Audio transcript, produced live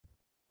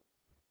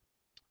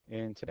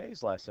In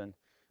today's lesson,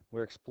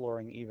 we're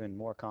exploring even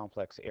more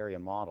complex area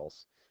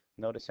models.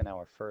 Notice in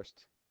our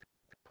first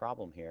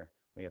problem here,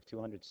 we have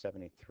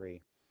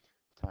 273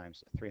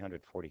 times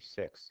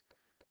 346.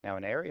 Now,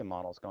 an area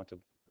model is going to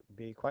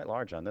be quite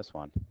large on this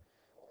one.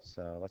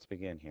 So let's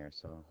begin here.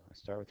 So I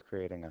start with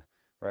creating a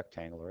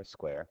rectangle or a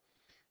square.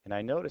 And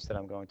I notice that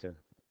I'm going to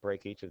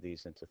break each of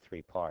these into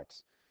three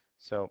parts.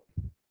 So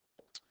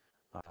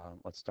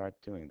let's start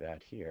doing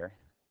that here.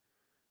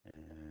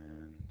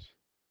 And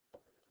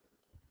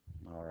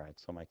all right,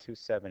 so my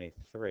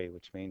 273,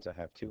 which means I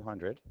have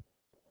 200,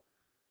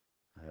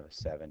 I have a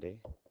 70,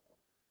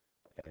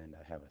 and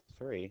I have a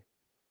 3.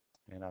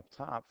 And up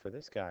top for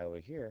this guy over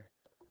here,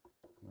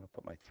 I'm going to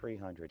put my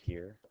 300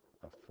 here,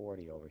 a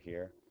 40 over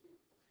here,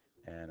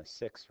 and a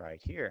 6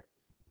 right here.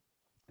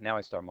 Now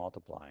I start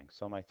multiplying.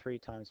 So my 3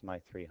 times my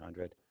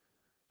 300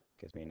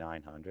 gives me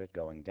 900.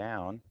 Going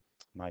down,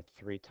 my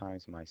 3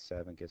 times my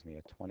 7 gives me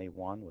a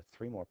 21 with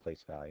 3 more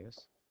place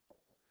values.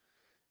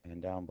 And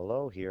down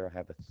below here, I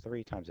have a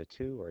 3 times a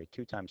 2, or a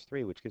 2 times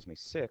 3, which gives me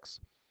 6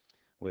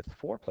 with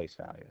 4 place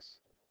values,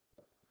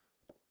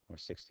 or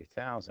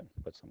 60,000.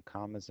 Put some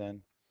commas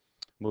in.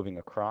 Moving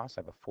across,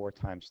 I have a 4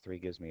 times 3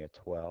 gives me a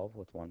 12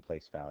 with 1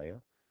 place value.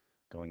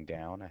 Going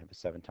down, I have a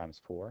 7 times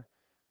 4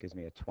 gives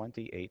me a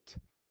 28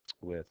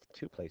 with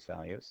 2 place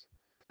values.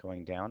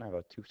 Going down, I have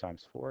a 2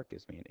 times 4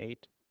 gives me an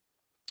 8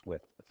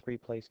 with 3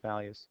 place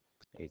values,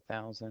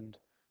 8,000,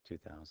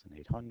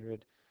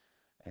 2,800,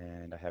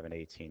 and I have an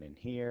 18 in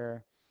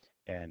here,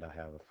 and I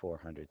have a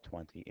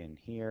 420 in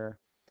here,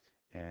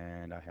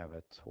 and I have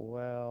a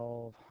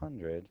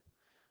 1,200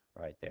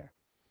 right there.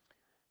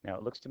 Now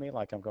it looks to me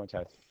like I'm going to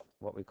have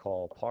what we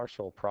call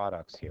partial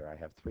products here. I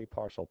have 3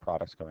 partial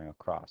products going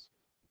across.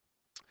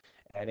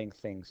 Adding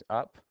things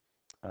up,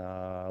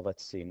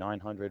 let's see,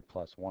 900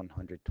 plus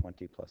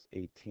 120 plus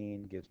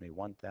 18 gives me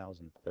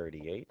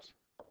 1,038.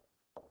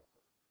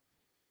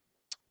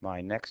 My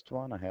next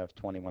one, I have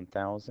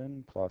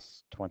 21,000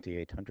 plus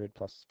 2,800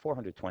 plus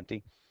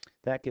 420.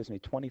 That gives me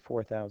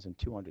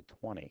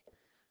 24,220.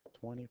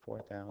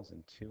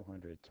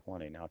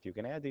 24,220. Now, if you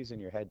can add these in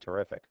your head,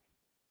 terrific.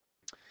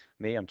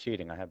 Me, I'm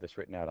cheating. I have this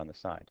written out on the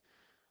side.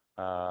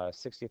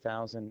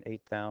 60,000,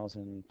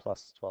 8,000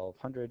 plus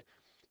 1,200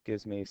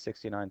 gives me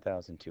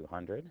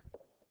 69,200.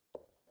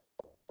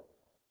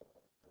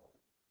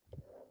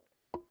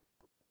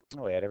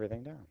 Oh, we add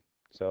everything down.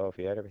 So if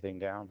you add everything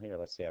down here,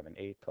 let's say I have an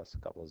 8 plus a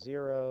couple of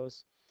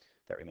zeros.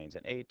 That remains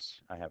an 8.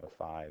 I have a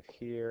 5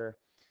 here.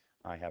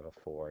 I have a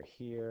 4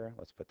 here.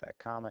 Let's put that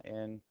comma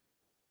in.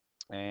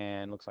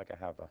 And looks like I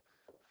have a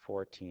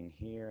 14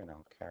 here, and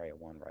I'll carry a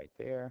 1 right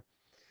there.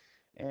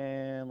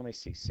 And let me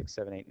see, 6,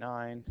 7, 8,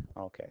 9.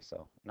 Okay,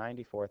 so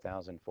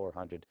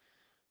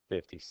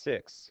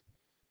 94,456.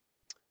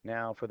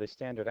 Now for the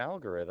standard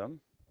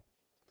algorithm,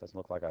 doesn't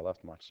look like I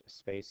left much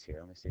space here.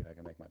 Let me see if I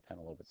can make my pen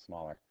a little bit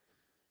smaller.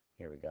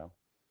 Here we go.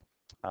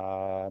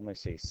 Let me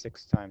see,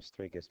 6 times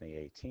 3 gives me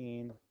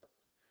 18.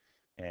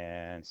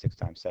 And 6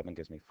 times 7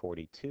 gives me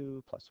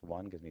 42, plus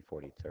 1 gives me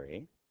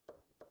 43.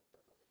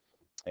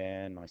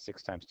 And my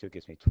 6 times 2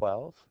 gives me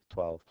 12.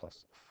 12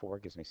 plus 4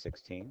 gives me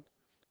 16.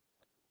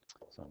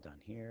 So I'm done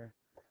here,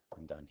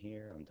 I'm done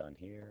here, I'm done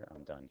here,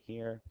 I'm done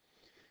here.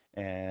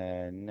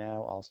 And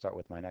now I'll start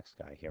with my next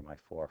guy here, my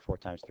 4. 4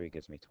 times 3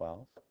 gives me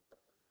 12.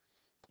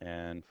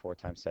 And 4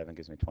 times 7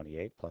 gives me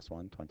 28, plus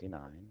 1,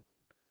 29.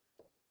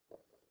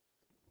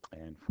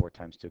 And 4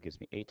 times 2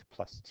 gives me 8,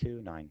 plus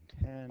 2, 9,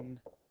 10.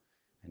 And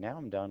now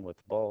I'm done with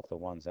both the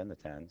 1s and the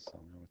 10s, so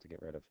I'm going to get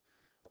rid of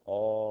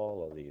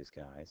all of these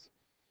guys.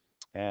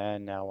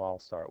 And now I'll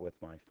start with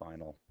my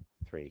final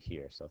 3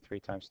 here. So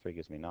 3 times 3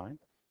 gives me 9.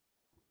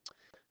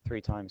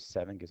 3 times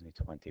 7 gives me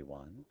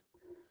 21.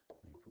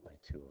 Let me put my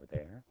 2 over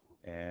there.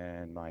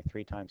 And my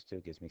 3 times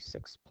 2 gives me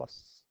 6,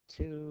 plus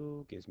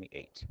 2 gives me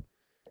 8.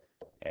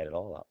 Add it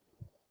all up.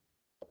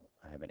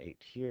 I have an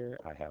 8 here.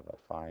 I have a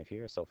 5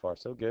 here. So far,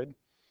 so good.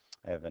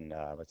 I have an,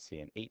 let's see,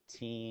 an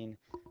 18.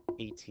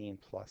 18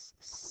 plus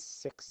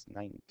 6,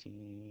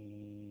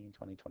 19,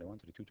 20, 21,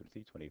 22,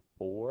 23,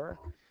 24.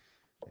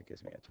 That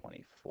gives me a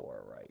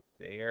 24 right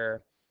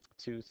there.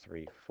 2,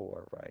 3,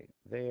 4 right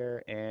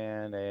there.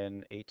 And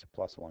then 8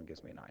 plus 1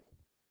 gives me 9.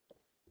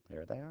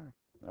 There they are.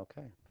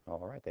 Okay.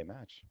 All right, they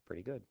match.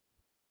 Pretty good.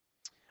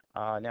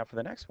 Now for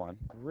the next one,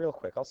 real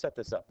quick, I'll set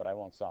this up, but I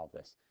won't solve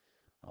this.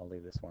 I'll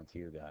leave this one to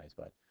you guys.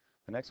 But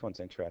the next one's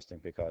interesting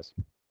because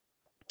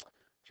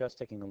just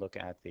taking a look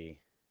at the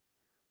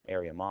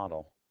area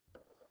model,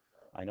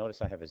 I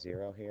notice I have a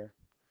 0 here,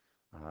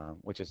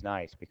 which is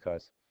nice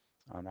because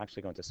I'm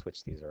actually going to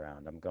switch these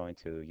around. I'm going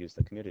to use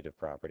the commutative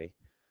property,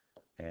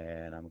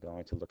 and I'm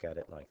going to look at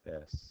it like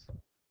this.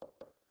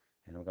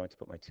 And I'm going to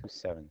put my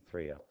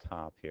 273 up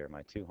top here,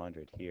 my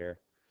 200 here,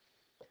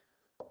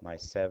 my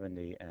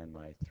 70, and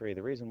my 3.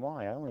 The reason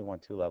why, I only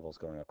want 2 levels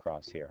going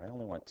across here. I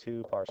only want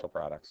 2 partial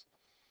products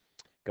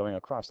going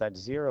across. That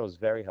 0 is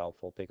very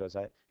helpful because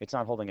it's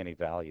not holding any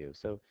value.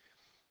 So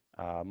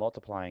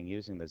multiplying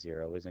using the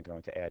 0 isn't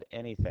going to add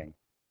anything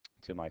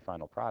to my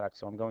final product,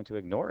 so I'm going to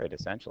ignore it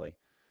essentially.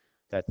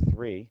 That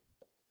 3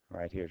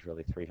 right here is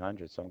really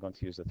 300. So I'm going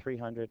to use the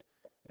 300,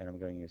 and I'm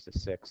going to use the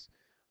 6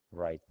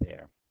 right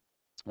there.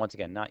 Once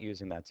again, not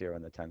using that 0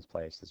 in the tens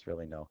place. There's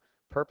really no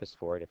purpose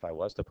for it. If I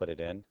was to put it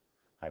in,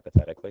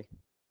 hypothetically,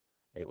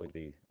 it would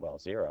be, well,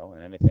 0,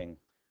 and anything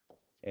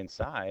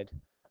inside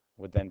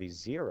would then be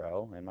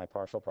 0, and my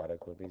partial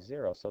product would be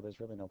 0. So there's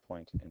really no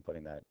point in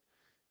putting that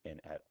in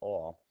at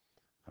all.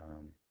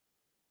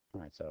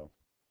 All right, so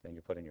then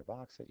you put in your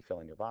boxes, you fill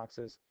in your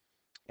boxes,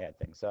 add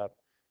things up,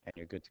 and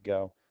you're good to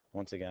go.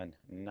 Once again,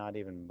 not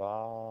even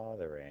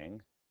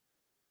bothering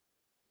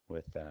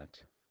with that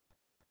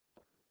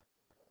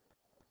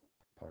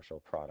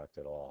partial product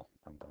at all.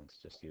 I'm going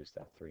to just use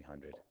that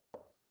 300,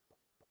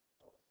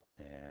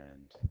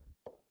 and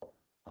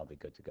I'll be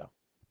good to go.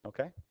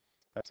 Okay,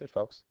 that's it,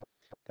 folks.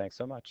 Thanks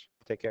so much.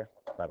 Take care.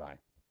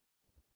 Bye-bye.